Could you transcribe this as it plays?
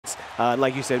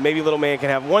Like you said, maybe little man can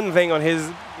have one thing on his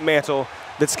mantle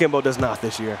that Skimbo does not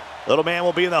this year. Little man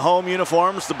will be in the home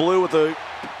uniforms, the blue with the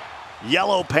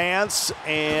yellow pants,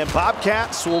 and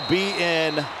Bobcats will be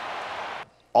in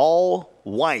all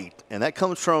white. And that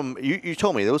comes from, you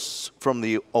told me, those from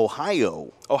the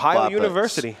Ohio Bobcats.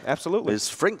 University, absolutely. Is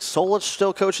Frank Solich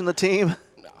still coaching the team?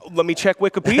 Let me check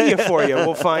Wikipedia for you.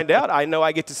 We'll find out. I know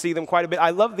I get to see them quite a bit. I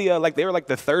love the they were like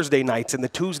the Thursday nights and the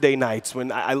Tuesday nights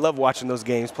when I love watching those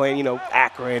games, playing, you know,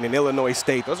 Akron and Illinois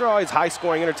State. Those are always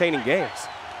high-scoring, entertaining games.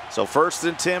 So 1st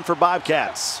and 10 for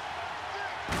Bobcats.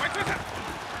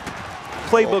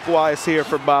 Playbook-wise here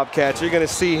for Bobcats, you're going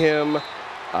to see him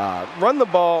run the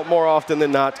ball more often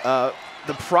than not.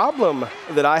 The problem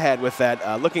that I had with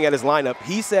that, looking at his lineup,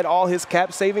 he said all his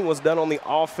cap saving was done on the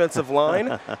offensive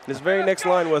line. His very next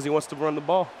line was he wants to run the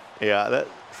ball. Yeah, that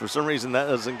for some reason that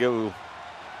doesn't go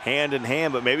hand in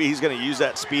hand, but maybe he's going to use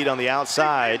that speed on the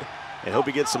outside and hope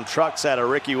he gets some trucks out of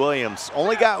Ricky Williams.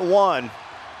 Only got one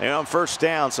and on 1st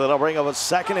down, so that'll bring up a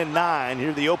 2nd and 9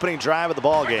 here, the opening drive of the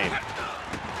ball game.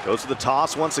 Goes to the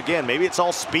toss once again. Maybe it's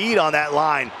all speed on that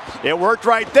line. It worked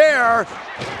right there,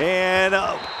 and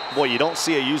boy, you don't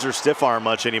see a user stiff arm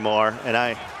much anymore, and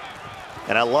I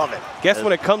love it. Guess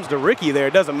when it comes to Ricky there,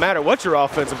 it doesn't matter what your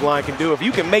offensive line can do. If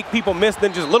you can make people miss,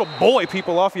 then just little boy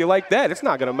people off you like that, it's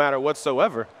not going to matter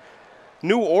whatsoever.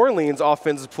 New Orleans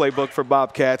offensive playbook for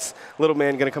Bobcats. Little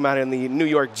man going to come out in the New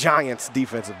York Giants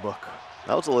defensive book.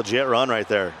 That was a legit run right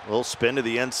there. A little spin to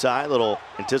the inside, little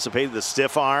anticipated the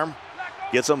stiff arm.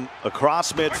 Gets him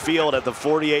across midfield at the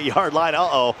 48-yard line.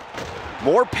 Uh-oh.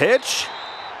 More pitch?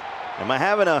 Am I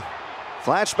having a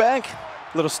flashback?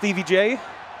 Little Stevie J.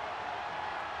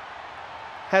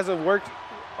 Hasn't worked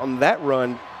on that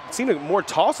run. It seemed more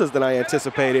tosses than I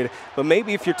anticipated. But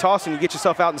maybe if you're tossing, you get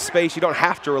yourself out in space, you don't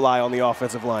have to rely on the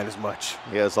offensive line as much.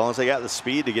 Yeah, as long as they got the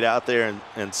speed to get out there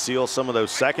and seal some of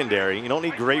those secondary. You don't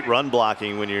need great run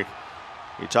blocking when you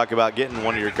talk about getting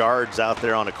one of your guards out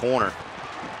there on a corner.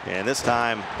 And this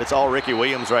time, it's all Ricky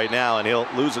Williams right now, and he'll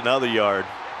lose another yard.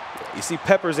 You see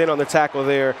Peppers in on the tackle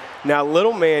there. Now,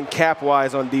 little man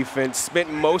cap-wise on defense,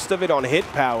 spent most of it on hit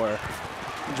power.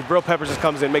 Jabril Peppers just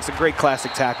comes in, makes a great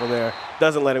classic tackle there.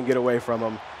 Doesn't let him get away from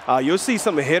him. You'll see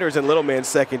some hitters in little man's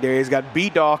secondary. He's got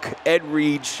B-Doc, Ed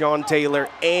Reed, Sean Taylor,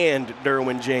 and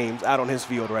Derwin James out on his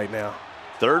field right now.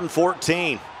 3rd and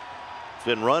 14. It's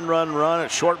been run, a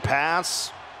short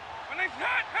pass.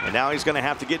 And now he's going to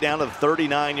have to get down to the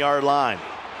 39-yard line.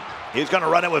 He's going to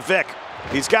run it with Vic.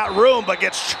 He's got room, but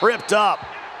gets tripped up.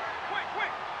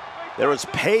 There was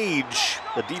Page,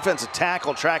 the defensive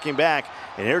tackle, tracking back.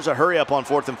 And here's a hurry up on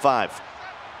 4th and 5.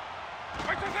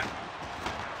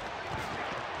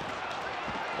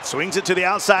 Swings it to the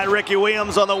outside. Ricky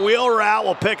Williams on the wheel route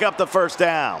will pick up the 1st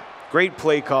down. Great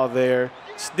play call there.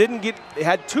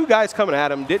 Had 2 guys coming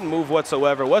at him, didn't move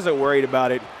whatsoever, wasn't worried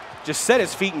about it. Just set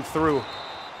his feet and threw.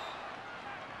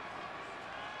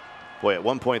 Boy, at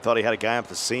one point thought he had a guy up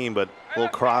the seam, but a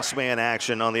little cross-man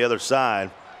action on the other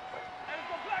side.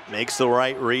 Makes the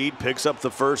right read, picks up the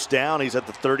 1st down. He's at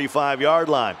the 35-yard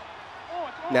line.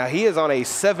 Now he is on a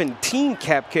 17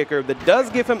 cap kicker that does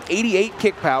give him 88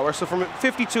 kick power. So from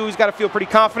 52, he's got to feel pretty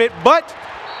confident. But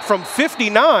from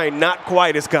 59, not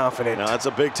quite as confident. No, that's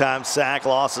a big-time sack.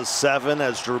 Loss of 7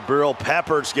 as Jabril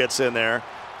Peppers gets in there.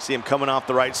 See him coming off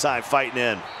the right side, fighting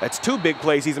in. That's 2 big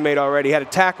plays he's made already. He had a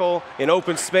tackle in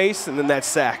open space, and then that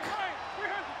sack.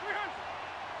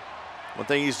 One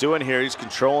thing he's doing here, he's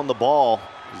controlling the ball.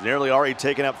 He's nearly already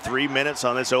taken up 3 minutes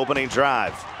on this opening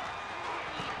drive.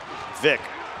 Vic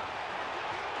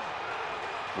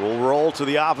will roll to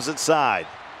the opposite side.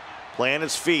 Playing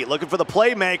his feet, looking for the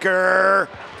playmaker.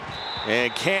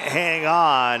 And can't hang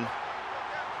on.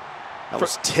 That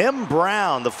was Tim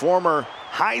Brown, the former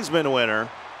Heisman winner,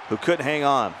 who couldn't hang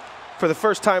on. For the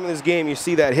first time in this game, you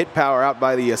see that hit power out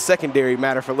by the secondary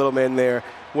matter for little men there.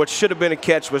 What should have been a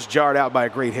catch was jarred out by a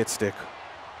great hit stick.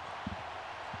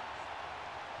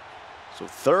 So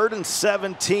 3rd and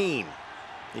 17.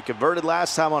 He converted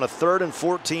last time on a 3rd and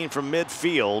 14 from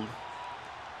midfield.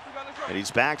 And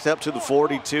he's backed up to the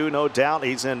 42. No doubt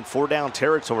he's in 4-down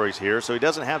territories here, so he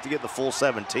doesn't have to get the full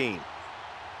 17.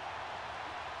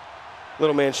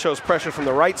 Little man shows pressure from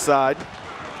the right side.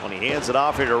 When he hands it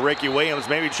off here to Ricky Williams,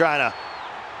 maybe trying to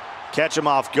catch him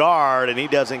off guard, and he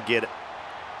doesn't get it.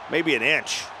 Maybe an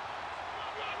inch.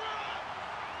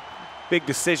 Big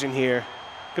decision here.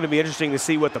 Going to be interesting to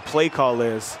see what the play call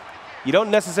is. You don't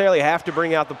necessarily have to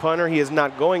bring out the punter. He is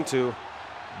not going to.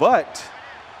 But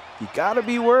you got to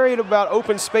be worried about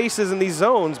open spaces in these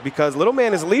zones because little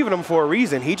man is leaving them for a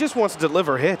reason. He just wants to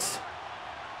deliver hits.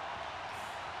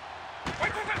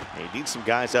 He You need some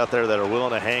guys out there that are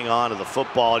willing to hang on to the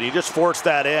football, and you just force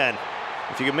that in.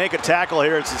 If you can make a tackle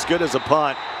here, it's as good as a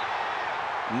punt.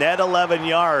 Net 11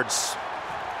 yards.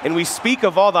 And we speak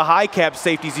of all the high cap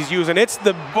safeties he's using. It's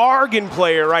the bargain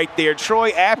player right there,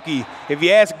 Troy Apke. If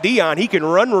you ask Dion, he can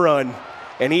run.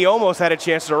 And he almost had a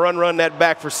chance to run that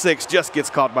back for 6, just gets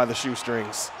caught by the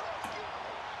shoestrings.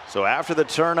 So after the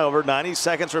turnover, 90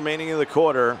 seconds remaining in the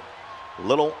quarter,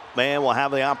 little man will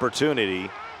have the opportunity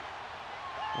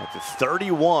at the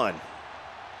 31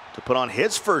 to put on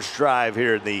his first drive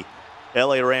here in the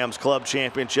LA Rams Club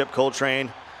Championship.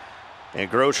 Coltrane and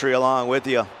Grocery along with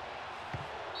you. Of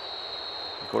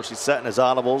course, he's setting his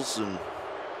audibles and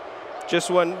just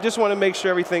want to make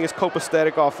sure everything is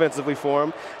copacetic offensively for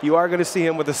him. You are going to see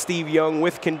him with a Steve Young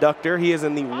with conductor. He is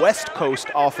in the West Coast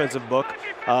offensive book.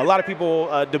 A lot of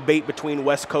people debate between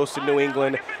West Coast and New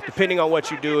England. Depending on what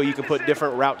you do, you can put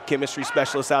different route chemistry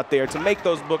specialists out there to make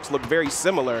those books look very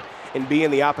similar and be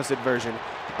in the opposite version.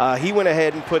 He went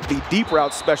ahead and put the deep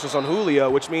route specialist on Julio,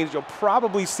 which means you'll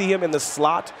probably see him in the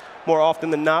slot more often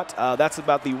than not. That's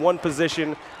about the one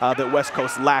position that West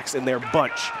Coast lacks in their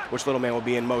bunch, which little man will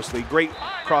be in mostly. Great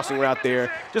crossing route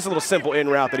there. Just a little simple in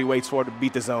route that he waits for to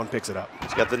beat the zone, picks it up.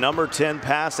 He's got the number 10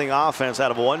 passing offense out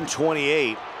of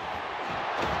 128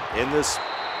 in this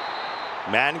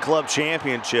Madden Club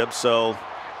Championship, so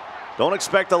don't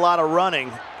expect a lot of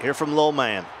running here from Lil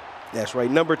Man. That's right,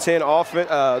 number 10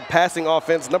 passing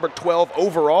offense, number 12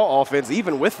 overall offense,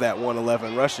 even with that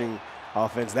 111 rushing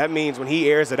offense. That means when he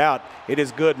airs it out, it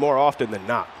is good more often than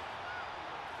not.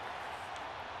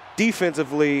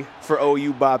 Defensively for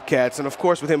OU Bobcats, and of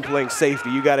course with him playing safety,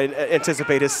 you got to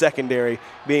anticipate his secondary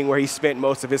being where he spent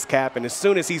most of his cap. And as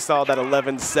soon as he saw that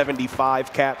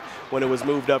 1175 cap when it was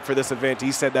moved up for this event,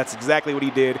 he said that's exactly what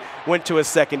he did. Went to his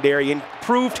secondary,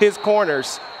 improved his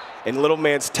corners, and little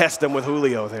man's test him with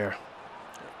Julio there.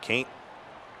 Can't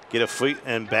get a feet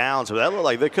in bounds, but that looked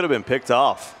like they could have been picked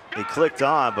off. He clicked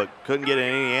on, but couldn't get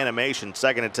any animation.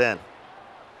 2nd and 10.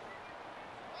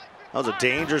 That was a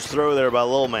dangerous throw there by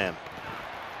Little Man.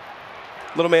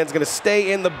 Little man's going to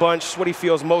stay in the bunch, what he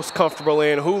feels most comfortable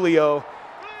in. Julio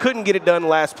couldn't get it done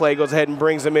last play, goes ahead and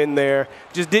brings him in there.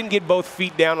 Just didn't get both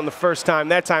feet down on the first time.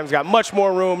 That time's got much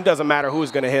more room. Doesn't matter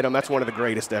who's going to hit him. That's one of the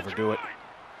greatest to ever do it.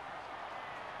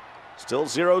 Still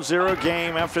 0-0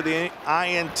 game after the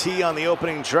INT on the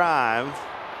opening drive.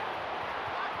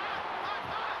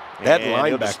 That and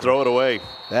he'll just throw it away.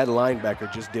 That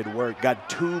linebacker just did work. Got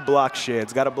 2 block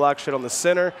sheds. Got a block shed on the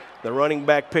center. The running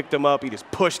back picked him up. He just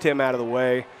pushed him out of the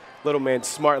way. Little man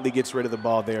smartly gets rid of the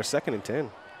ball there. 2nd and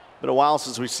 10. Been a while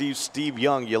since we see Steve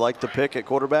Young. You like the pick at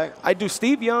quarterback? I do.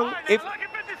 Steve Young,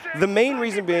 the main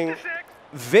reason being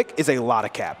Vic is a lot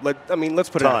of cap. Let's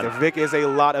put it out there. Vic is a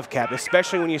lot of cap,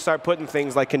 especially when you start putting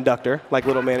things like conductor, like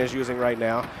little man is using right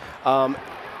now.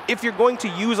 If you're going to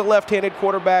use a left-handed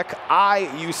quarterback, I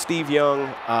use Steve Young.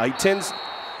 He tends,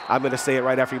 I'm going to say it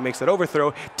right after he makes that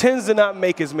overthrow, tends to not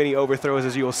make as many overthrows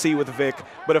as you'll see with Vic,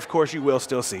 but of course you will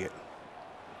still see it.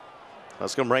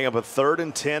 That's going to bring up a 3rd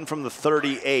and 10 from the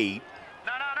 38.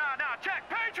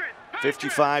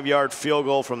 55-yard field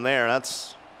goal from there.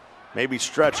 That's maybe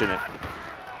stretching it.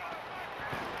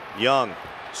 Young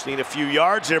just need a few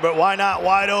yards here, but why not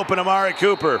wide open Amari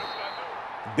Cooper?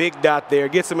 Big dot there,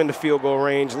 gets him into field goal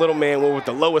range. Little man went with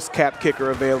the lowest cap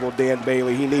kicker available, Dan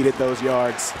Bailey. He needed those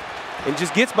yards. And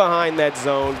just gets behind that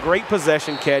zone. Great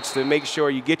possession catch to make sure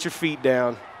you get your feet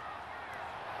down.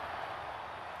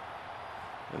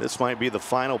 And this might be the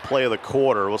final play of the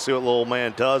quarter. We'll see what little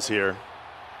man does here.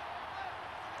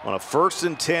 On a 1st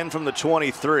and 10 from the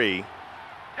 23. Here we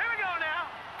go now.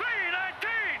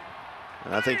 3-19.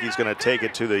 And I think he's going to take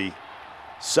it to the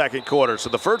 2nd quarter. So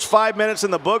the first 5 minutes in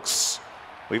the books,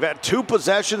 we've had 2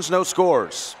 possessions, no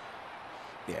scores.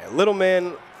 Yeah, little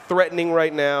man threatening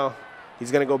right now.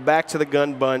 He's going to go back to the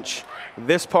gun bunch.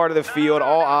 This part of the field,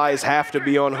 all eyes have to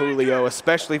be on Julio,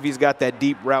 especially if he's got that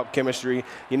deep route chemistry.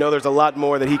 You know there's a lot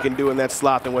more that he can do in that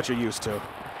slot than what you're used to.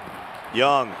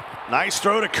 Young, nice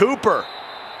throw to Cooper.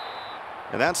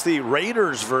 And that's the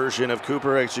Raiders version of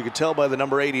Cooper, as you can tell by the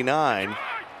number 89.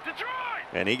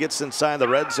 And he gets inside the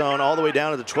red zone all the way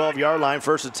down to the 12-yard line,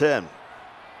 1st and 10.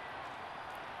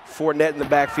 Fournette in the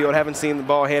backfield. Haven't seen the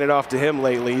ball handed off to him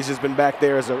lately. He's just been back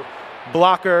there as a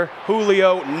blocker.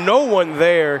 Julio, no one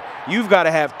there. You've got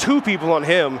to have 2 people on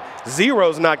him.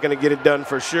 Zero's not going to get it done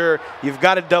for sure. You've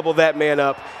got to double that man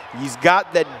up. He's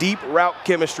got that deep route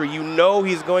chemistry. You know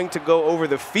he's going to go over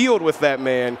the field with that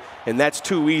man, and that's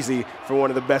too easy for one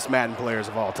of the best Madden players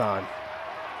of all time.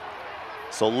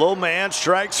 So Lil Man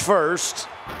strikes first.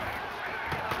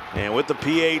 And with the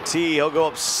PAT, he'll go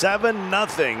up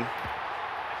 7-0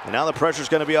 And now the pressure's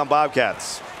going to be on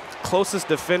Bobcats. Closest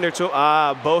defender to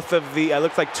both of the,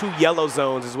 looks like 2 yellow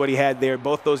zones is what he had there.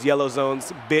 Both those yellow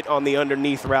zones bit on the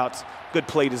underneath routes. Good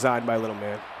play design by little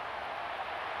man.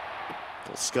 A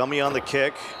little scummy on the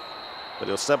kick, but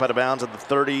he'll step out of bounds at the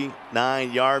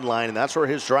 39-yard line, and that's where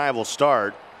his drive will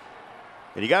start.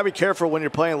 And you got to be careful when you're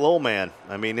playing little man.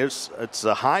 I mean, it's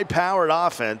a high-powered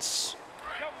offense.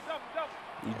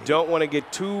 You don't want to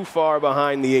get too far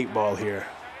behind the 8 ball here.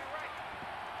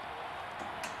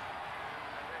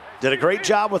 Did a great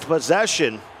job with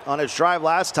possession on his drive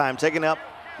last time, taking up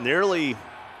nearly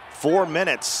 4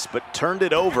 minutes, but turned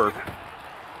it over.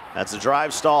 That's a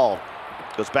drive stall.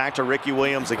 Goes back to Ricky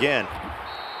Williams again.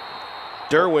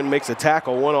 Derwin makes a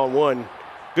tackle one-on-one.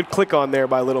 Good click on there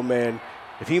by little man.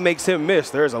 If he makes him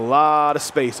miss, there's a lot of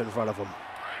space in front of him.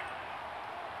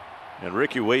 And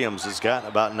Ricky Williams has gotten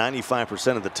about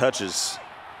 95% of the touches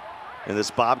in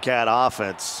this Bobcat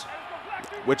offense,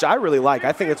 which I really like.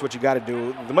 I think that's what you got to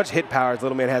do. The much hit power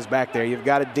little man has back there, you've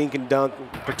got to dink and dunk,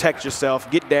 protect yourself,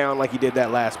 get down like he did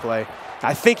that last play.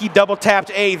 I think he double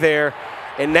tapped A there,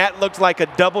 and that looked like a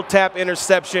double tap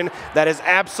interception. That is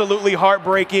absolutely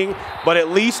heartbreaking, but at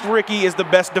least Ricky is the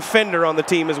best defender on the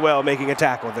team as well, making a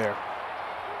tackle there.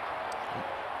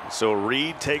 So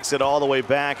Reed takes it all the way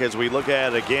back. As we look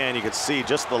at it again, you can see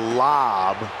just the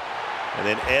lob. And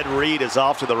then Ed Reed is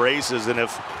off to the races. And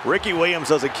if Ricky Williams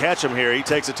doesn't catch him here, he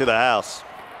takes it to the house.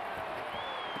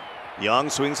 Young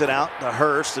swings it out to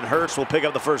Hurst, and Hurst will pick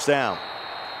up the first down.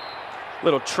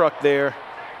 Little truck there.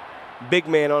 Big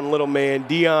man on little man.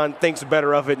 Dion thinks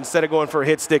better of it. Instead of going for a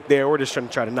hit stick there, we're just trying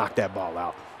to knock that ball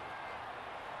out.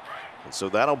 And so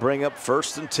that'll bring up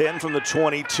 1st and 10 from the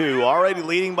 22. Already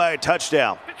leading by a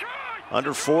touchdown.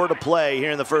 Under 4 to play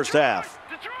here in the first half.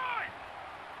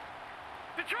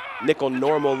 Nickel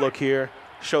normal look here.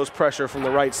 Shows pressure from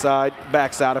the right side.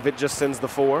 Backs out of it, just sends the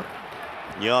 4.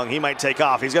 Young, he might take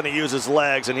off. He's going to use his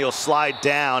legs, and he'll slide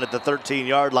down at the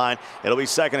 13-yard line. It'll be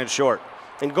 2nd and short.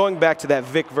 And going back to that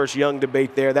Vic versus Young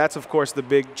debate there, that's, of course, the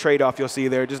big trade-off you'll see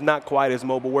there. Just not quite as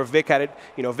mobile. Where Vic had it,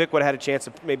 Vic would have had a chance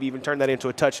to maybe even turn that into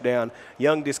a touchdown.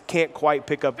 Young just can't quite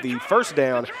pick up the first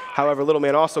down. However, little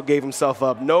man also gave himself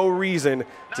up. No reason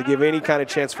to give any kind of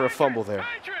chance for a fumble there.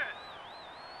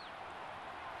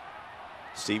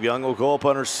 Steve Young will go up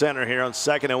under center here on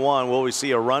 2nd and 1. Will we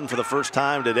see a run for the first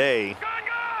time today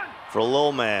for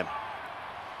Lil Man?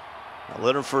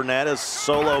 Leonard Fournette is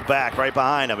solo back right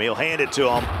behind him. He'll hand it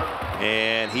to him,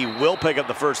 and he will pick up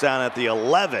the first down at the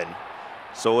 11.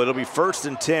 So it'll be 1st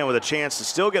and 10 with a chance to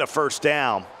still get a first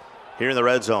down here in the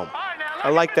red zone. I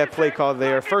like that play call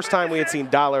there. First time we had seen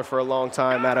Dollar for a long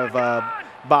time out of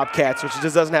Bobcats, which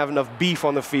just doesn't have enough beef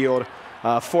on the field.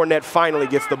 Fournette finally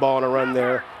gets the ball on a run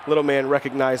there. Little man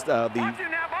recognized the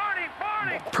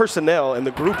personnel and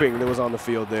the grouping that was on the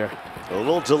field there. A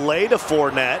little delay to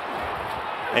Fournette.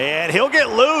 And he'll get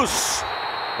loose,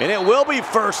 and it will be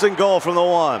 1st and goal from the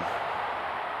 1.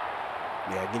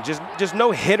 Yeah, again, just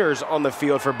no hitters on the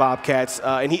field for Bobcats,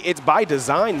 and it's by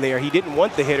design there. He didn't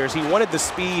want the hitters. He wanted the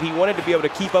speed. He wanted to be able to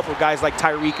keep up with guys like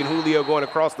Tyreek and Julio going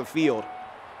across the field.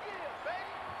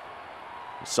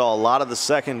 We saw a lot of the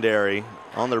secondary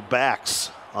on their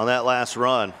backs on that last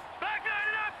run.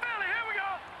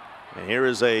 And here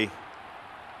is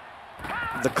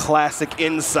the classic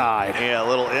inside. Yeah, a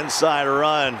little inside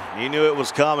run. You knew it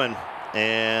was coming.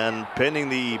 And pending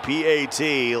the PAT,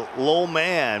 Lil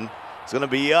Man is going to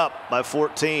be up by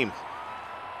 14.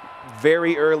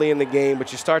 Very early in the game,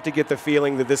 but you start to get the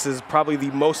feeling that this is probably the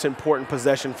most important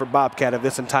possession for Bobcat of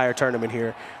this entire tournament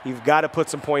here. You've got to put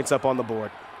some points up on the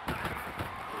board.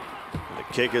 The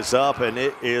kick is up, and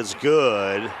it is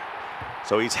good.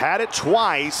 So he's had it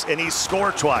twice, and he's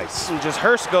scored twice. And just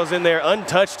Hurst goes in there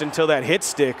untouched until that hit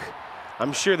stick.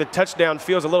 I'm sure the touchdown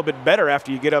feels a little bit better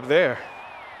after you get up there.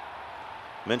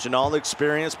 Mentioned all the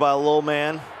experience by Lil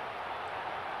Man.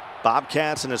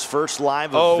 Bobcats in his first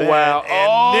live event. Oh, wow.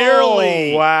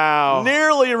 And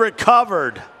nearly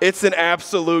recovered. It's an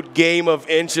absolute game of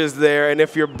inches there. And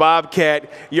if you're Bobcat,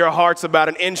 your heart's about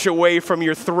an inch away from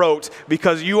your throat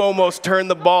because you almost turned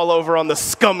the ball over on the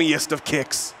scummiest of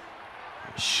kicks.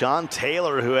 Sean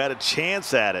Taylor, who had a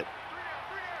chance at it.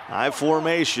 High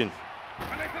formation.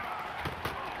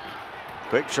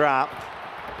 Quick drop.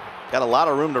 Got a lot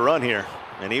of room to run here.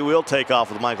 And he will take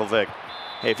off with Michael Vick.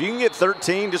 Hey, if you can get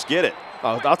 13, just get it.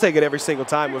 Oh, I'll take it every single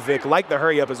time with Vic. Like the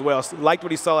hurry up as well. Liked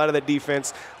what he saw out of the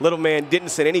defense. Little man didn't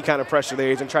send any kind of pressure there.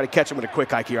 He's going to try to catch him with a quick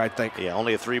hike here, I think. Yeah,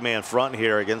 only a 3-man front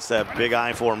here against that big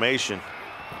I formation.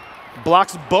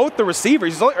 Blocks both the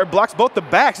receivers, or blocks both the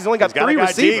backs. He's only got 3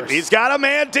 receivers. Deep. He's got a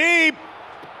man deep.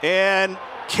 And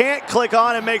can't click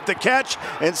on and make the catch.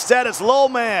 Instead, it's Lil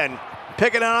Man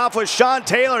picking it off with Sean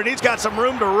Taylor, and he's got some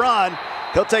room to run.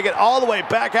 He'll take it all the way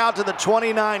back out to the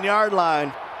 29-yard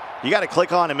line. You got to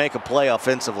click on and make a play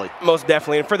offensively. Most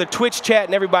definitely. And for the Twitch chat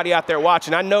and everybody out there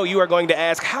watching, I know you are going to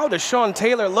ask, how does Sean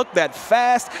Taylor look that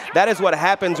fast? That is what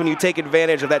happens when you take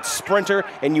advantage of that sprinter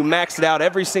and you max it out.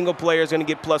 Every single player is going to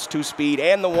get +2 speed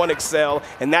and the 1 excel,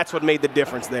 and that's what made the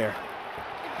difference there.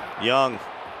 Young.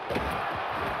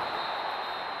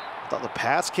 I thought the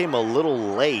pass came a little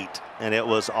late, and it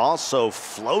was also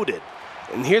floated.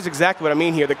 And here's exactly what I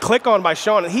mean here. The click on by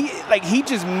Sean, he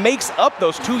just makes up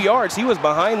those 2 yards. He was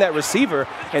behind that receiver,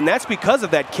 and that's because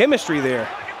of that chemistry there.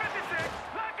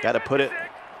 Got to put it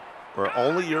where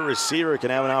only your receiver can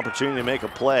have an opportunity to make a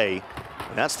play.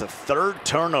 And that's the 3rd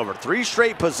turnover. 3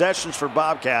 straight possessions for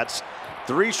Bobcats,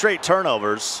 3 straight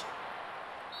turnovers.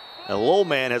 And Lil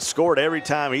Man has scored every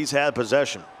time he's had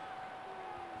possession.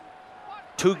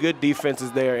 2 good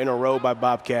defenses there in a row by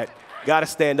Bobcat. Got to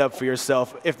stand up for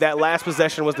yourself. If that last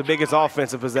possession was the biggest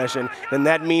offensive possession, then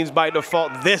that means by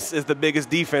default this is the biggest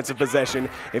defensive possession.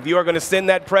 If you are going to send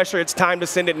that pressure, it's time to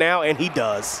send it now, and he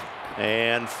does.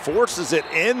 And forces it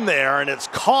in there, and it's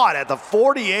caught at the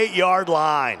 48-yard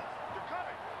line.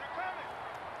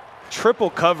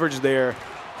 Triple coverage there.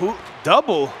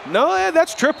 Double? No,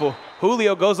 that's triple.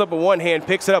 Julio goes up with one hand,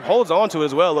 picks it up, holds on to it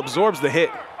as well, absorbs the hit.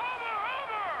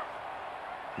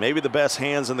 Maybe the best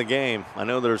hands in the game. I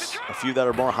know there's a few that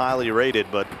are more highly rated,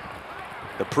 but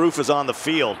the proof is on the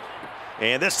field.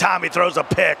 And this time he throws a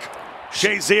pick.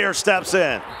 Shazier steps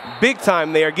in. Big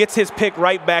time there, gets his pick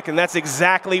right back, and that's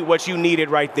exactly what you needed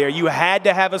right there. You had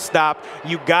to have a stop.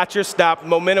 You got your stop.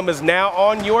 Momentum is now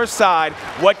on your side.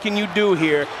 What can you do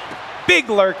here? Big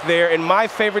lurk there, and my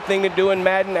favorite thing to do in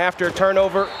Madden after a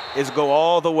turnover is go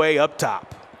all the way up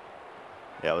top.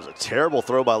 Yeah, it was a terrible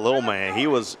throw by Lil Man. He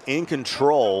was in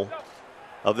control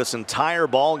of this entire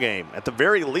ball game. At the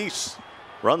very least,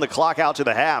 run the clock out to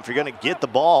the half. You're going to get the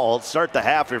ball, start the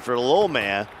half here for Lil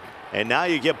Man. And now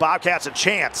you give Bobcats a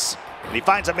chance. And he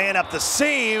finds a man up the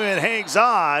seam and hangs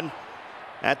on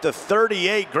at the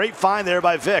 38. Great find there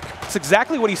by Vic. It's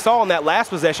exactly what he saw in that last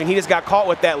possession. He just got caught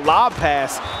with that lob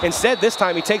pass. Instead, this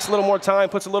time he takes a little more time,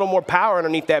 puts a little more power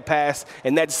underneath that pass,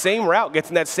 and that same route gets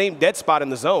in that same dead spot in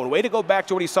the zone. Way to go back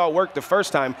to what he saw work the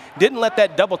first time. Didn't let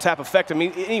that double tap affect him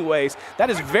anyways. That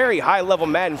is very high-level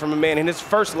Madden from a man in his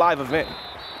first live event.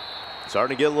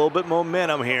 Starting to get a little bit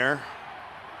momentum here,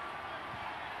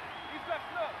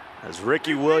 as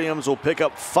Ricky Williams will pick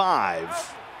up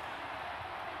 5.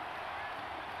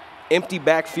 Empty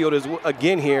backfield is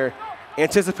again here.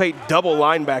 Anticipate double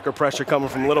linebacker pressure coming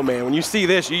from Little Man. When you see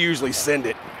this, you usually send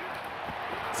it.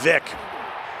 Vic.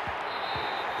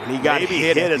 And he got maybe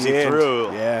hit as he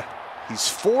threw. Yeah. He's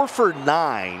 4 for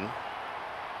 9,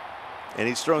 and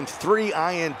he's thrown 3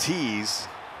 INTs.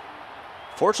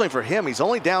 Fortunately for him, he's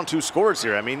only down 2 scores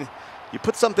here. I mean, you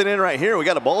put something in right here, we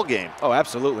got a ball game. Oh,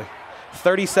 absolutely.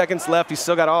 30 seconds left. He's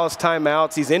still got all his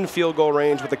timeouts. He's in field goal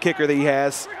range with the kicker that he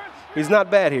has. He's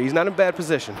not bad here. He's not in bad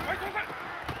position.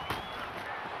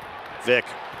 Vic,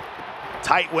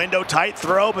 tight window, tight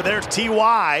throw, but there's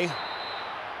T.Y.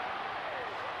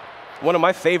 One of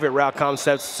my favorite route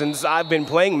concepts since I've been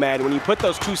playing Madden. When you put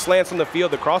those 2 slants on the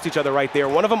field that cross each other right there,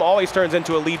 one of them always turns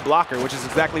into a lead blocker, which is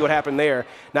exactly what happened there.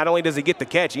 Not only does he get the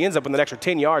catch, he ends up with an extra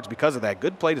 10 yards because of that.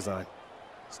 Good play design.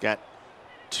 He's got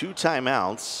 2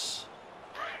 timeouts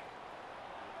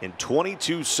in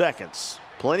 22 seconds.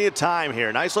 Plenty of time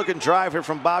here. Nice looking drive here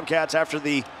from Bobcats after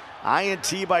the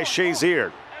INT by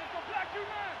Shazier.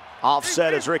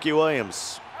 Offset is Ricky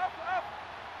Williams.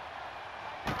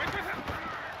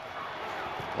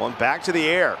 One back to the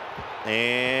air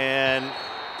and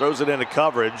throws it into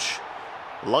coverage.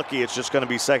 Lucky it's just going to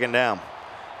be 2nd down.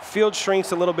 Field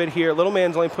shrinks a little bit here. Little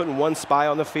Man's only putting 1 spy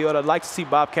on the field. I'd like to see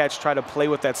Bobcats try to play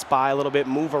with that spy a little bit,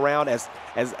 move around as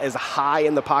high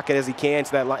in the pocket as he can,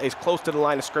 so that as close to the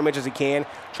line of scrimmage as he can.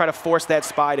 Try to force that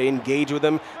spy to engage with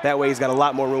him. That way he's got a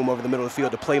lot more room over the middle of the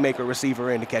field to playmaker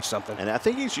receiver in to catch something. And I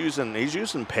think he's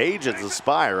using Page as the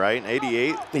spy, right?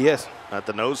 88. He is. At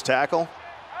the nose tackle.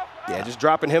 Yeah, just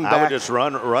dropping him back. I would just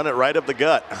run it right up the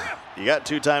gut. You got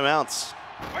 2 timeouts.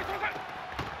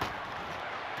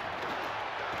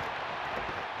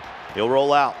 He'll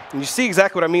roll out. And you see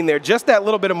exactly what I mean there. Just that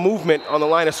little bit of movement on the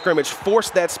line of scrimmage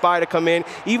forced that spy to come in.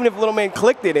 Even if Little Man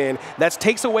clicked it in, that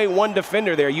takes away 1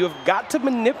 defender there. You have got to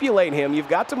manipulate him. You've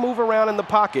got to move around in the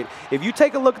pocket. If you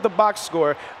take a look at the box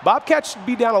score, Bobcat should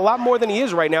be down a lot more than he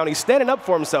is right now, and he's standing up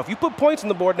for himself. You put points on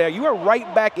the board now, you are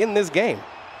right back in this game.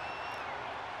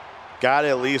 Got to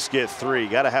at least get 3.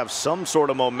 Got to have some sort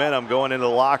of momentum going into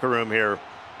the locker room here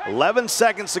 11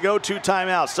 seconds to go, 2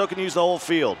 timeouts. Still can use the whole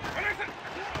field.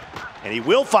 And he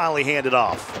will finally hand it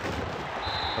off.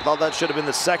 I thought that should have been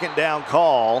the second down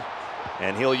call.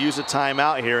 And he'll use a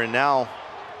timeout here. And now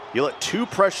you let 2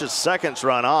 precious seconds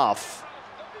run off.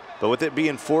 But with it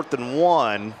being 4th and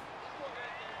 1,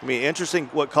 I mean, interesting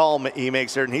what call he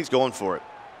makes there, and he's going for it.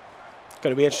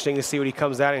 Going to be interesting to see what he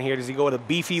comes out in here. Does he go with a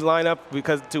beefy lineup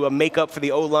because to make up for the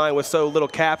O-line with so little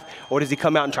cap, or does he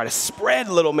come out and try to spread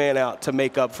little man out to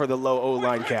make up for the low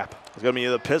O-line cap? It's going to be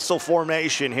the pistol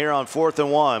formation here on 4th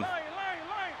and 1.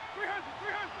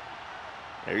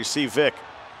 There you see Vic.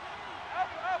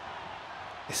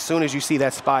 As soon as you see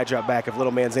that spy drop back, if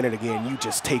little man's in it again, you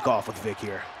just take off with Vic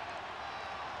here.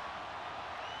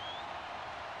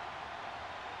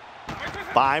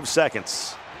 5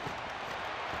 seconds.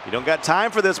 You don't got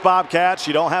time for this, Bobcats.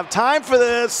 You don't have time for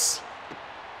this.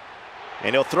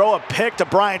 And he'll throw a pick to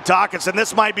Brian Dawkins, and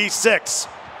this might be 6.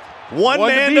 One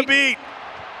man to beat.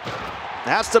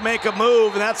 Has to make a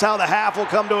move, and that's how the half will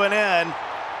come to an end.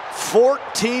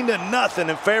 14-0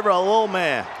 in favor of little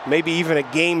man. Maybe even a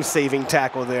game-saving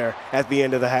tackle there at the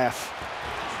end of the half.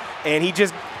 And he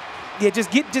just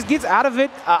gets out of it.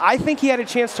 I think he had a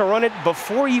chance to run it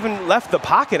before he even left the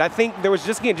pocket. I think there was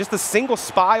just a single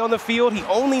spy on the field. He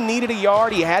only needed a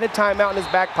yard. He had a timeout in his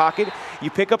back pocket.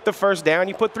 You pick up the first down,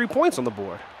 you put 3 points on the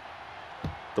board.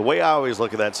 The way I always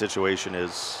look at that situation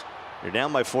is you're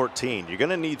down by 14. You're going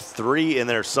to need 3 in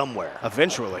there somewhere.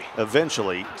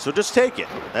 Eventually. So just take it.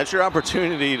 That's your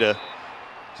opportunity to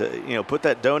put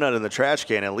that donut in the trash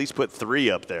can and at least put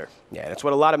 3 up there. Yeah, that's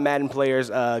what a lot of Madden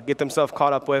players get themselves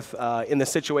caught up with in the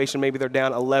situation. Maybe they're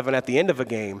down 11 at the end of a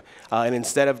game, and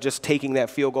instead of just taking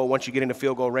that field goal, once you get into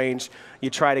field goal range,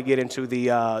 you try to get into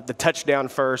the touchdown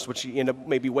first, which you end up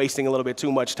maybe wasting a little bit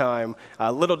too much time.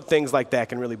 Little things like that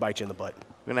can really bite you in the butt.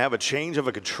 We're going to have a change of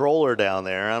a controller down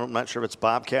there. I'm not sure if it's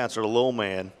Bobcats or the little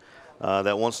man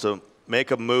that wants to make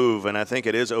a move, and I think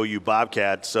it is OU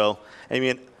Bobcats. So, I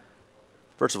mean,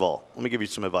 first of all, let me give you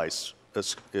some advice.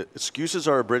 Excuses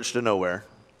are a bridge to nowhere.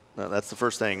 That's the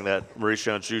first thing that Maurice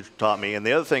Jones-Drew taught me. And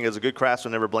the other thing is a good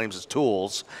craftsman never blames his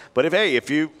tools. But if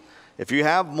you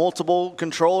have multiple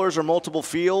controllers or multiple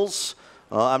fields,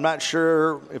 I'm not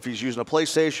sure if he's using a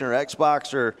PlayStation or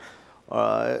Xbox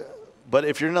but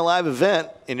if you're in a live event,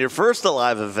 in your first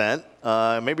live event,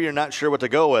 maybe you're not sure what to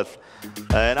go with.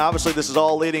 And obviously this is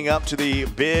all leading up to the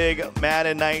big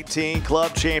Madden 19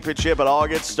 Club Championship. It all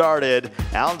gets started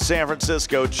out in San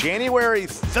Francisco, January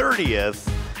 30th,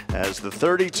 as the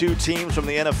 32 teams from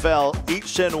the NFL each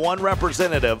send 1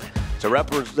 representative to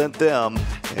represent them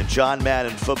in John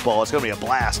Madden football. It's going to be a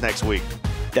blast next week.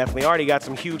 Definitely already got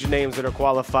some huge names that are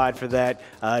qualified for that.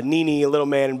 Nene, Little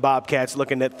Man, and Bobcats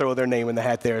looking to throw their name in the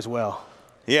hat there as well.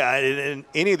 Yeah, and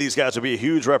any of these guys would be a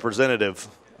huge representative.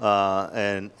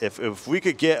 And if we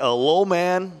could get a Little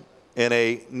Man in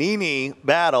a Nene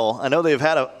battle, I know they've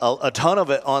had a ton of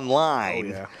it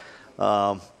online.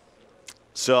 Oh,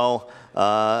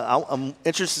 yeah. I'm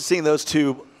interested in seeing those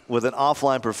two with an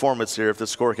offline performance here if the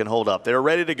score can hold up. They're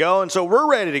ready to go, and so we're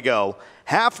ready to go.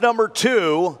 Half number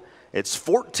 2. It's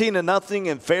 14-0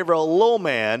 in favor of Little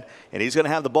Man, and he's going to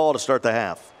have the ball to start the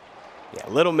half. Yeah,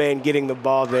 Little Man getting the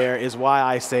ball there is why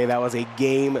I say that was a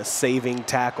game-saving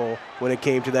tackle when it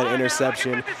came to that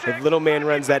interception. If Little Man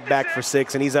runs that back for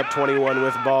 6 and he's up 21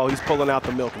 with the ball, he's pulling out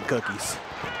the milk and cookies.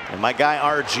 And my guy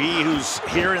RG, who's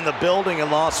here in the building in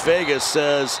Las Vegas,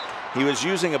 says he was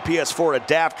using a PS4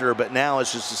 adapter, but now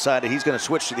has just decided he's going to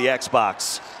switch to the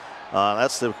Xbox.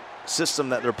 That's the system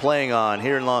that they're playing on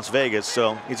here in Las Vegas.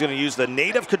 So he's going to use the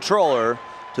native controller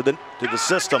to the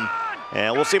system,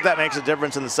 and we'll see if that makes a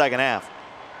difference in the second half.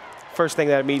 First thing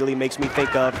that immediately makes me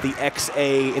think of the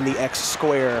XA and the X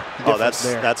square. Oh, that's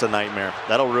a nightmare.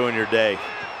 That'll ruin your day.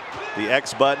 The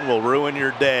X button will ruin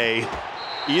your day.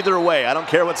 Either way, I don't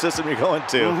care what system you're going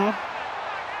to.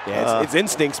 Mm-hmm. Yeah, it's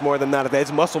instincts more than that.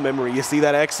 It's muscle memory. You see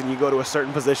that X and you go to a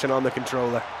certain position on the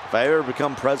controller. If I ever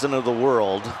become president of the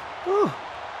world,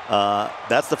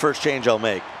 that's the first change I'll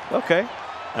make. Okay.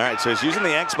 All right, so he's using the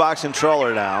Xbox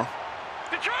controller now.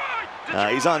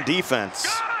 He's on defense.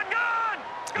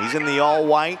 He's in the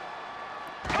all-white.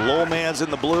 Little Man's in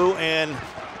the blue, and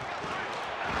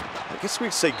I guess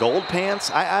we'd say gold pants.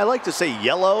 I like to say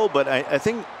yellow, but I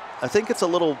think it's a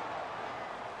little.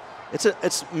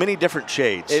 It's many different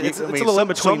shades. It's a little in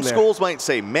between. Some schools might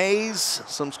say maize.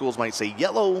 Some schools might say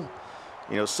yellow.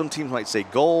 You know, some teams might say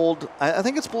gold. I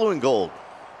think it's blue and gold.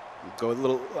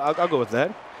 I'll go with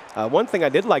that. One thing I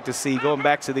did like to see, going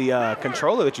back to the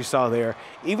controller that you saw there,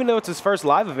 even though it's his first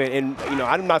live event, and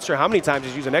I'm not sure how many times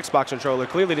he's used an Xbox controller,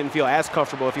 clearly didn't feel as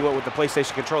comfortable if he went with the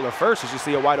PlayStation controller first, as you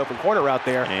see a wide open corner out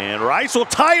there. And Rice will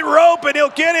tight rope, and he'll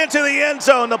get into the end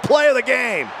zone, the play of the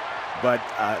game. But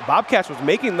Bobcats was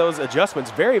making those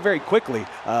adjustments very, very quickly.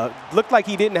 Looked like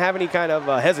he didn't have any kind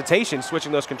of hesitation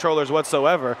switching those controllers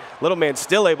whatsoever. Little man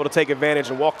still able to take advantage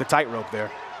and walk the tightrope there.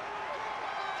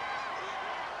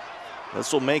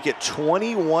 This will make it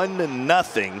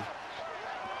 21-0.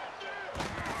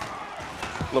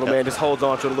 Little man just holds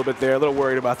on to it a little bit there, a little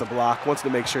worried about the block, wants to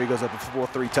make sure he goes up for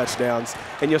 3 touchdowns.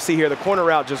 And you'll see here the corner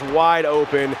route just wide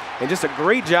open, and just a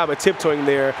great job of tiptoeing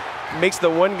there. Makes the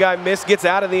one guy miss, gets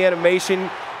out of the animation,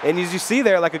 and as you see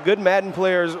there, like a good Madden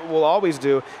players will always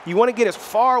do, you want to get as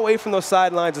far away from those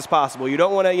sidelines as possible. You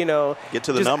don't want to, get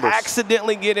to the just numbers.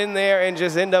 Accidentally get in there and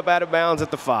just end up out of bounds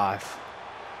at the 5.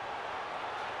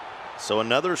 So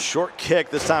another short kick.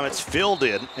 This time it's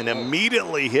fielded and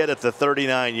immediately hit at the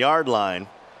 39-yard line.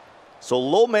 So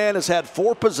Lil Man has had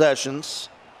 4 possessions,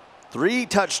 3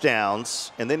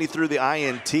 touchdowns, and then he threw the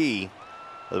INT with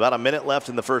about a minute left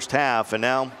in the first half. And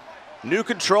now, new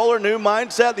controller, new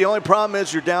mindset. The only problem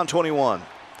is you're down 21.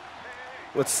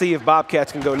 Let's see if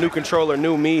Bobcats can go new controller,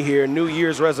 new me here. New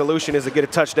Year's resolution is to get a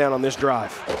touchdown on this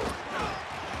drive.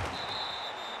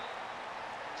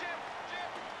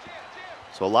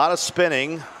 So a lot of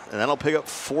spinning, and that'll pick up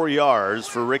 4 yards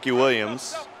for Ricky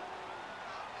Williams,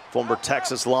 former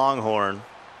Texas Longhorn.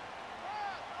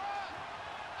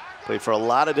 Played for a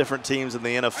lot of different teams in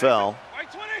the NFL.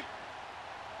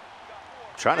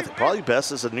 Trying to think, probably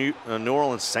best as a New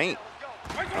Orleans Saint,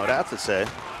 I would have to say.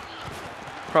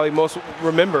 Probably most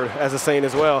remembered as a Saint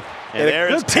as well. And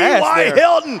there's T.Y.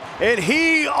 Hilton, and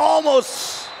he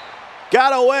almost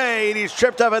got away, and he's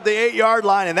tripped up at the 8-yard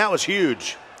line, and that was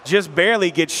huge. Just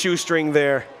barely gets shoestring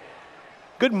there.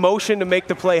 Good motion to make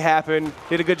the play happen.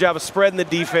 Did a good job of spreading the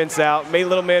defense out. Made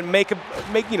Little Man you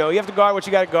have to guard what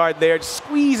you got to guard there. Just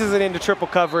squeezes it into triple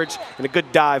coverage, and a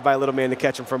good dive by Little Man to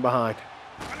catch him from behind.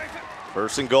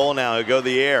 1st and goal now. He'll go to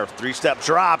the air. 3-step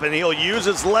drop, and he'll use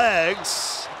his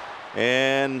legs.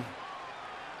 And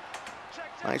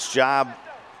nice job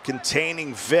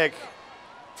containing Vic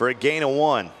for a gain of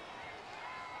 1.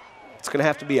 It's going to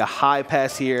have to be a high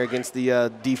pass here against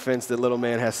the defense that Little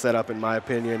Man has set up, in my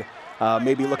opinion.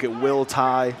 Maybe look at Will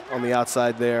Ty on the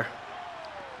outside there.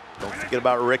 Don't forget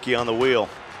about Ricky on the wheel.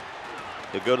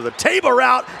 He'll go to the table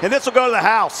route, and this will go to the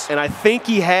house. And I think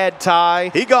he had Ty.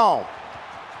 He gone.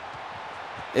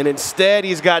 And instead,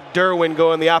 he's got Derwin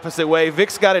going the opposite way.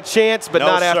 Vic's got a chance, but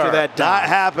not after that dive. Not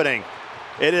happening.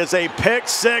 It is a pick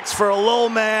 6 for a Lil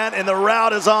Man, and the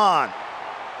route is on.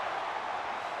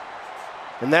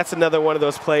 And that's another one of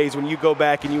those plays when you go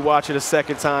back and you watch it a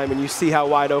second time and you see how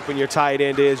wide open your tight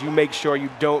end is, you make sure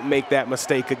you don't make that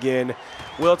mistake again.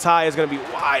 Will Ty is going to be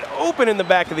wide open in the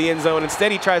back of the end zone.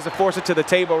 Instead, he tries to force it to the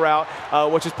table route,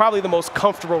 which is probably the most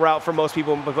comfortable route for most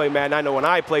people who play Madden. I know when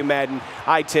I play Madden,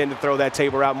 I tend to throw that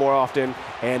table route more often,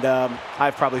 and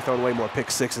I've probably thrown way more pick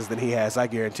 6s than he has. I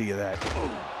guarantee you that.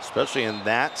 Especially in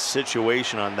that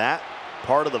situation on that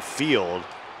part of the field,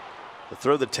 to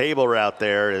throw the table route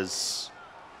there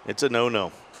it's a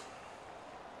no-no.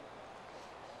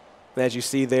 As you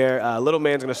see there, Little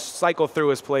Man's going to cycle through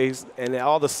his plays, and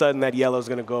all of a sudden that yellow is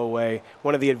going to go away.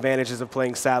 One of the advantages of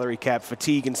playing salary cap,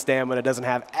 fatigue and stamina doesn't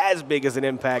have as big as an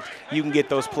impact. You can get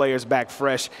those players back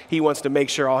fresh. He wants to make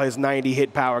sure all his 90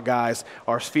 hit power guys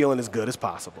are feeling as good as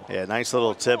possible. Yeah, nice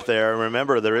little tip there.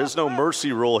 Remember, there is no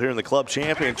mercy rule here in the club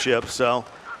championship, so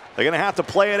they're going to have to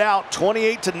play it out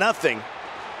 28-0.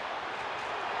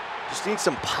 Just need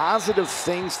some positive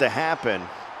things to happen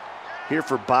here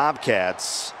for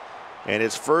Bobcats. And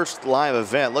his first live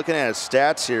event, looking at his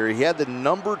stats here, he had the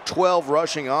number 12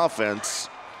 rushing offense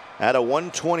at a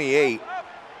 128,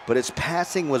 but his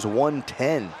passing was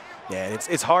 110. Yeah,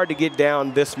 it's hard to get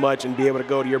down this much and be able to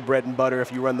go to your bread and butter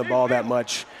if you run the ball that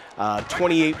much.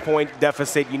 28-point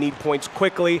deficit, you need points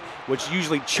quickly, which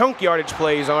usually chunk yardage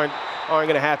plays aren't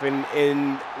going to happen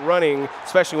in running,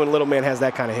 especially when Little Man has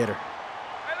that kind of hitter.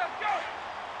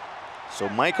 So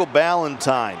Michael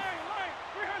Ballantyne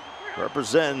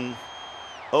representing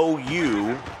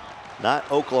OU, not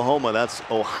Oklahoma, that's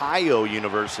Ohio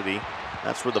University.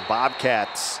 That's where the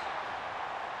Bobcats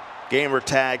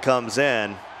Gamertag comes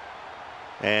in.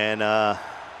 And the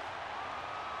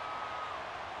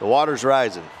water's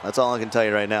rising. That's all I can tell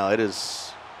you right now. It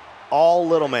is all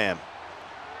Little Man.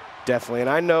 Definitely, and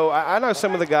I know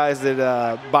some of the guys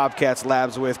that Bobcats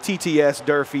labs with, TTS,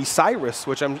 Durfee, Cyrus,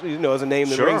 which is a name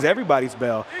that rings everybody's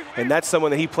bell, and that's someone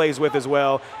that he plays with as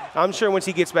well. I'm sure once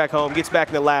he gets back home, gets back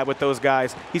in the lab with those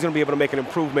guys, he's going to be able to make an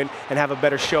improvement and have a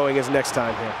better showing his next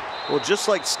time here. Well, just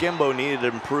like Skimbo needed to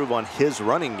improve on his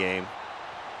running game,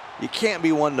 you can't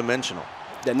be one-dimensional.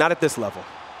 Yeah, not at this level.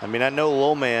 I mean, I know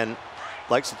Lil Man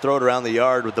likes to throw it around the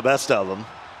yard with the best of them.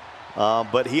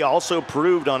 But he also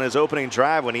proved on his opening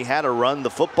drive when he had to run the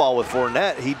football with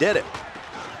Fournette, he did it.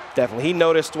 Definitely. He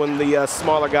noticed when the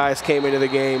smaller guys came into the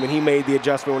game, and he made the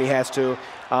adjustment when he has to.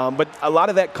 But a lot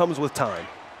of that comes with time.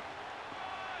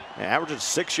 Averaging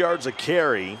 6 yards a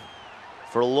carry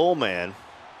for Lil Man.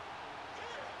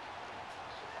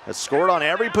 Has scored on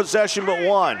every possession but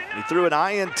one. He threw an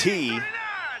INT.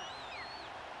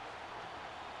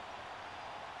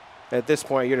 At this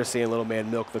point, you're just seeing Little Man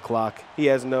milk the clock. He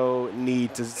has no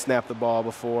need to snap the ball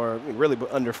before, really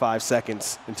under 5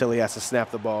 seconds until he has to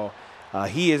snap the ball.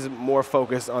 He is more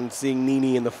focused on seeing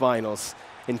Nene in the finals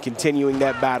and continuing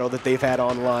that battle that they've had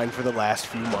online for the last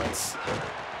few months.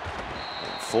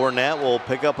 Fournette will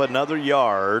pick up another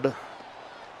yard.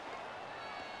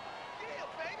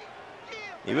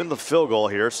 Even the field goal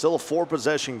here, still a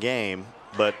 4-possession game,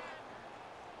 but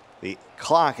the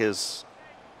clock is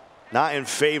not in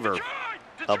favor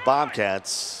of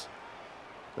Bobcats.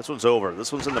 This one's over.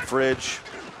 This one's in the fridge.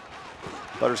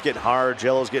 Butter's getting hard.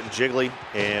 Jello's getting jiggly.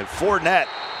 And Fournette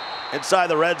inside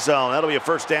the red zone. That'll be a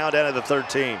first down at the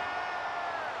 13.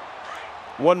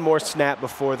 One more snap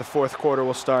before the fourth quarter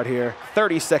will start here.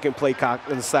 30-second play clock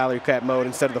in the salary cap mode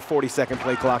instead of the 40-second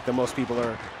play clock that most people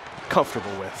are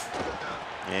comfortable with.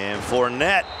 And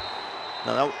Fournette.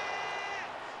 Now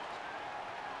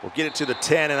we'll get it to the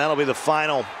 10, and that'll be the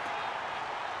final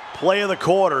play of the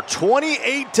quarter.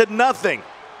 28-0.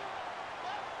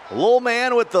 Lil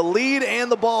Man with the lead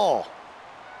and the ball.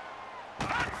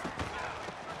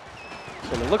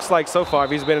 And it looks like so far,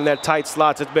 if he's been in that tight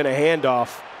slots, it's been a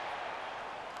handoff.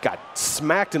 Got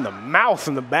smacked in the mouth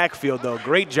in the backfield, though.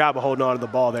 Great job of holding on to the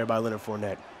ball there by Leonard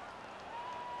Fournette.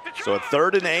 So a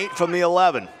 3rd and 8 from the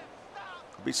 11.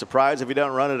 I'll be surprised if he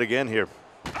doesn't run it again here.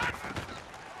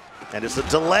 And it's a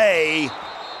delay.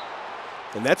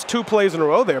 And that's 2 plays in a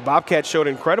row there. Bobcat showed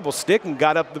incredible stick and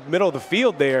got up the middle of the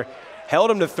field there. Held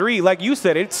him to 3. Like you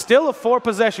said, it's still a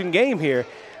 4-possession game here.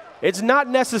 It's not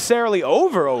necessarily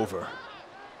over.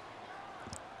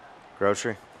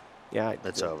 Grocery? Yeah.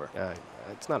 It's over.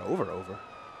 It's not over.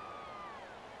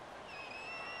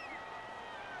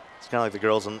 It's kind of like the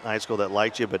girls in high school that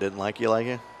liked you but didn't like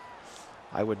you.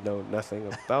 I would know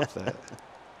nothing about that.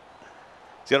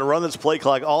 He's going to run this play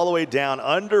clock all the way down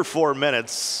under 4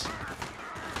 minutes.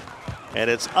 And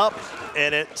it's up,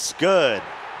 and it's good.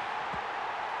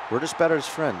 We're just better as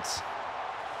friends.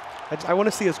 I want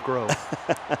to see us grow.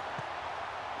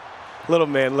 Little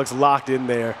Man looks locked in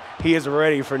there. He is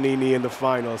ready for Nene in the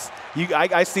finals.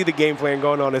 I see the game plan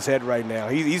going on in his head right now.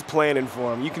 He's planning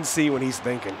for him. You can see when he's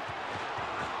thinking.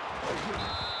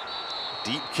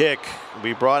 Deep kick will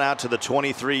be brought out to the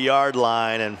 23-yard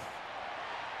line, and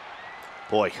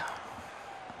boy.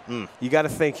 You got to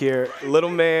think here. Little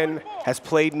Man has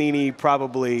played Nene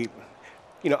probably,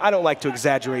 I don't like to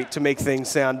exaggerate to make things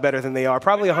sound better than they are,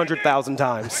 probably 100,000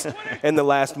 times in the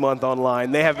last month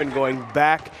online. They have been going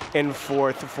back and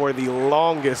forth for the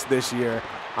longest this year.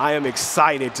 I am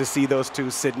excited to see those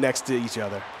two sit next to each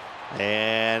other.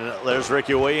 And there's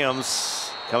Ricky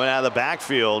Williams coming out of the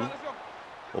backfield.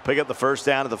 We'll pick up the first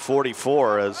down at the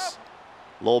 44 as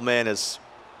Lil Man has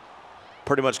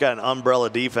pretty much got an umbrella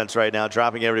defense right now,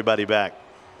 dropping everybody back.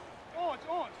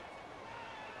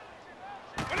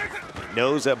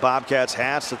 Knows that Bobcats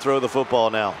has to throw the football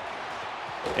now.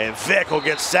 And Vic will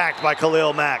get sacked by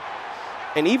Khalil Mack.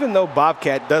 And even though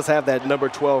Bobcat does have that number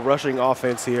 12 rushing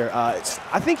offense here, I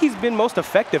think he's been most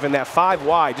effective in that 5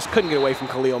 wide. Just couldn't get away from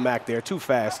Khalil Mack there, too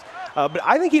fast. But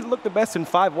I think he looked the best in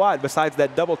 5 wide besides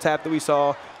that double tap that we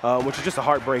saw, which was just a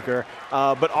heartbreaker.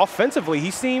 But offensively,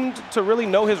 he seemed to really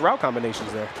know his route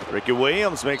combinations there. Ricky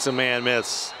Williams makes a man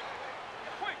miss.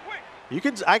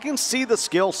 I can see the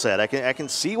skill set. I can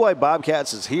see why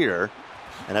Bobcats is here.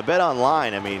 And I bet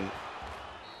online, I mean,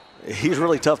 he's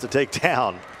really tough to take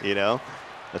down,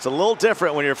 It's a little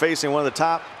different when you're facing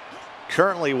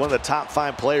currently one of the top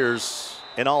 5 players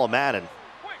in all of Madden.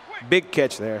 Big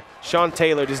catch there. Sean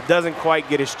Taylor just doesn't quite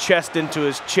get his chest into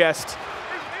his chest.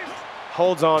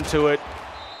 Holds on to it.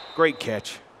 Great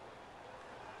catch.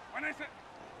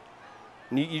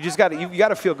 You just got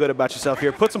to feel good about yourself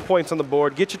here. Put some points on the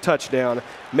board, get your touchdown,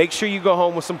 make sure you go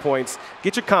home with some points,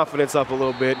 get your confidence up a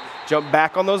little bit, jump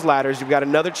back on those ladders. You've got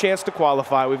another chance to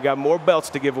qualify. We've got more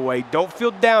belts to give away. Don't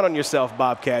feel down on yourself,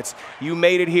 Bobcats. You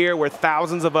made it here where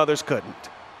thousands of others couldn't.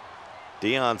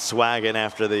 Dion swagging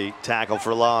after the tackle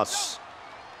for loss.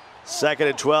 2nd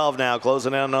and 12 now,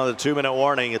 closing in on another 2-minute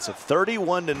warning. It's a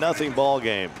 31-0 ball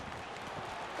game.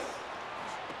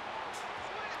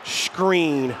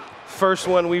 Screen. First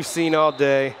one we've seen all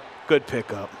day. Good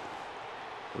pickup.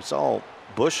 We saw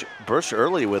Bush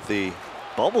early with the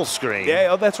bubble screen. Yeah,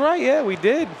 oh, that's right. Yeah, we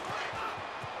did.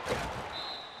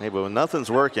 Hey, but when nothing's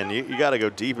working, you got to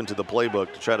go deep into the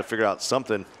playbook to try to figure out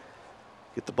something.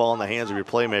 Get the ball in the hands of your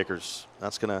playmakers.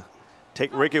 That's going to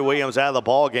take Ricky Williams out of the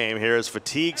ball game here as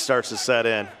fatigue starts to set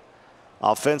in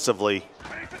offensively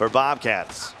for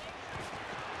Bobcats.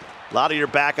 A lot of your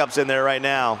backups in there right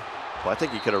now. Well, I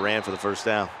think he could have ran for the first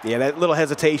down. Yeah, that little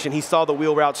hesitation. He saw the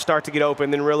wheel route start to get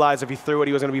open, then realized if he threw it,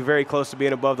 he was going to be very close to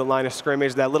being above the line of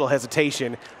scrimmage. That little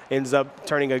hesitation ends up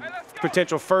turning a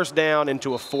potential first down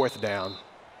into a 4th down.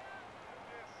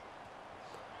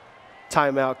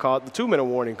 Timeout called, the 2-minute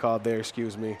warning called there,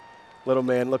 excuse me. Little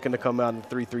man looking to come out in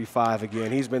 3-3-5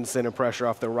 again. He's been sending pressure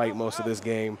off the right most of this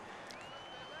game.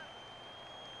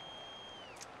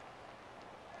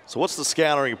 So what's the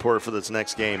scouting report for this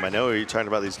next game? I know you're talking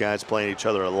about these guys playing each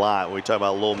other a lot. We talk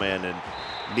about Lil Man and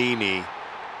Nene,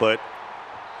 but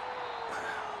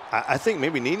I think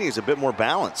maybe Nene is a bit more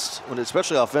balanced,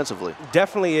 especially offensively.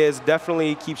 Definitely is.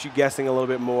 Definitely keeps you guessing a little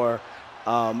bit more.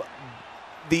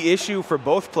 The issue for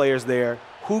both players there,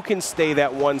 who can stay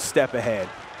that one step ahead?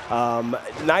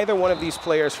 Neither one of these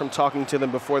players, from talking to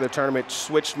them before the tournament,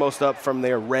 switched most up from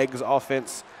their regs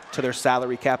offense to their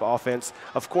salary cap offense.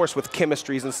 Of course, with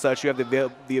chemistries and such, you have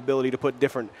the ability to put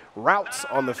different routes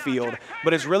on the field,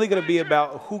 but it's really going to be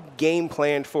about who game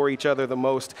planned for each other the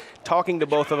most. Talking to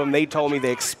both of them, they told me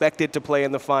they expected to play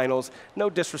in the finals. No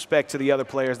disrespect to the other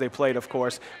players they played, of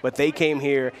course, but they came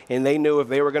here and they knew if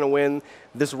they were going to win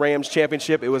this Rams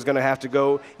championship, it was going to have to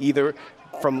go either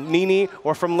from Nene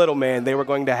or from Little Man. They were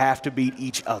going to have to beat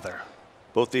each other.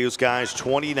 Both these guys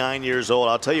 29 years old.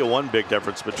 I'll tell you one big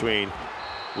difference between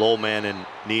Lil Man and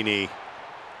Nene.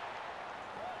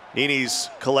 Nene's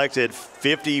collected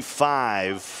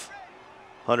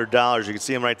 $5,500. You can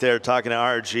see him right there talking to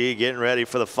RG, getting ready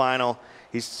for the final.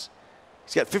 He's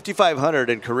got $5,500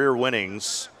 in career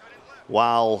winnings,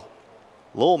 while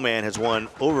Lil Man has won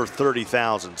over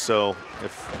 $30,000. So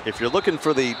if you're looking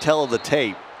for the tell of the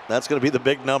tape, that's going to be the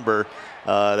big number.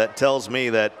 That tells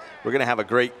me that we're going to have a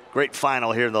great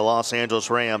final here in the Los Angeles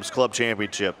Rams Club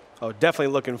Championship. Oh,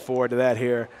 definitely looking forward to that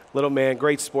here. Little man,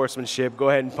 great sportsmanship. Go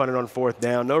ahead and punt it on 4th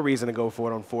down. No reason to go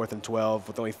for it on 4th and 12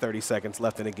 with only 30 seconds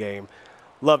left in the game.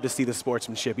 Love to see the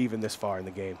sportsmanship even this far in the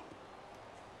game.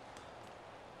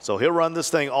 So he'll run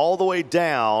this thing all the way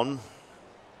down.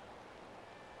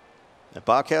 And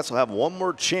Bobcats will have one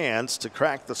more chance to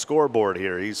crack the scoreboard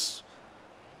here. He's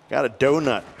got a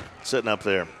donut sitting up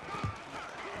there.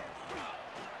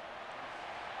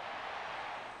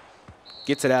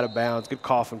 Gets it out of bounds. Good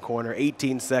coffin corner.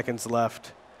 18 seconds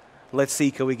left. Let's see,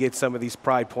 can we get some of these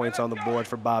pride points on the board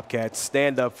for Bobcats?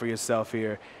 Stand up for yourself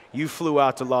here. You flew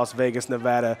out to Las Vegas,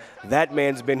 Nevada. That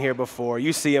man's been here before.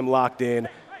 You see him locked in.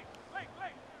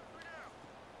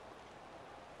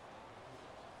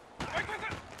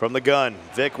 From the gun,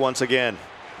 Vic once again.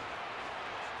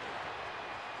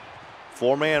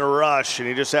 4-man rush, and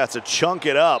he just has to chunk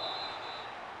it up.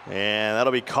 And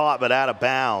that'll be caught but out of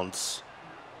bounds.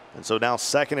 And so now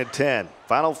 2nd and 10.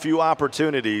 Final few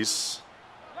opportunities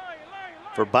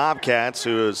for Bobcats,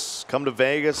 who has come to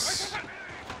Vegas,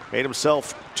 made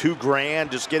himself $2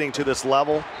 grand just getting to this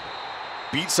level.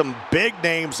 Beat some big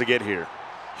names to get here.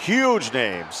 Huge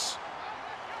names.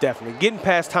 Definitely. Getting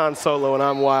past Han Solo and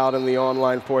I'm Wild in the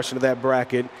online portion of that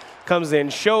bracket. Comes in,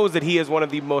 shows that he is one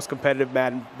of the most competitive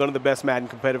Madden, one of the best Madden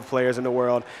competitive players in the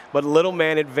world. But Little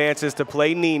Man advances to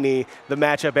play Nene, the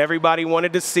matchup everybody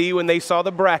wanted to see when they saw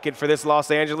the bracket for this Los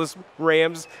Angeles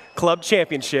Rams Club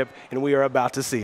Championship, and we are about to see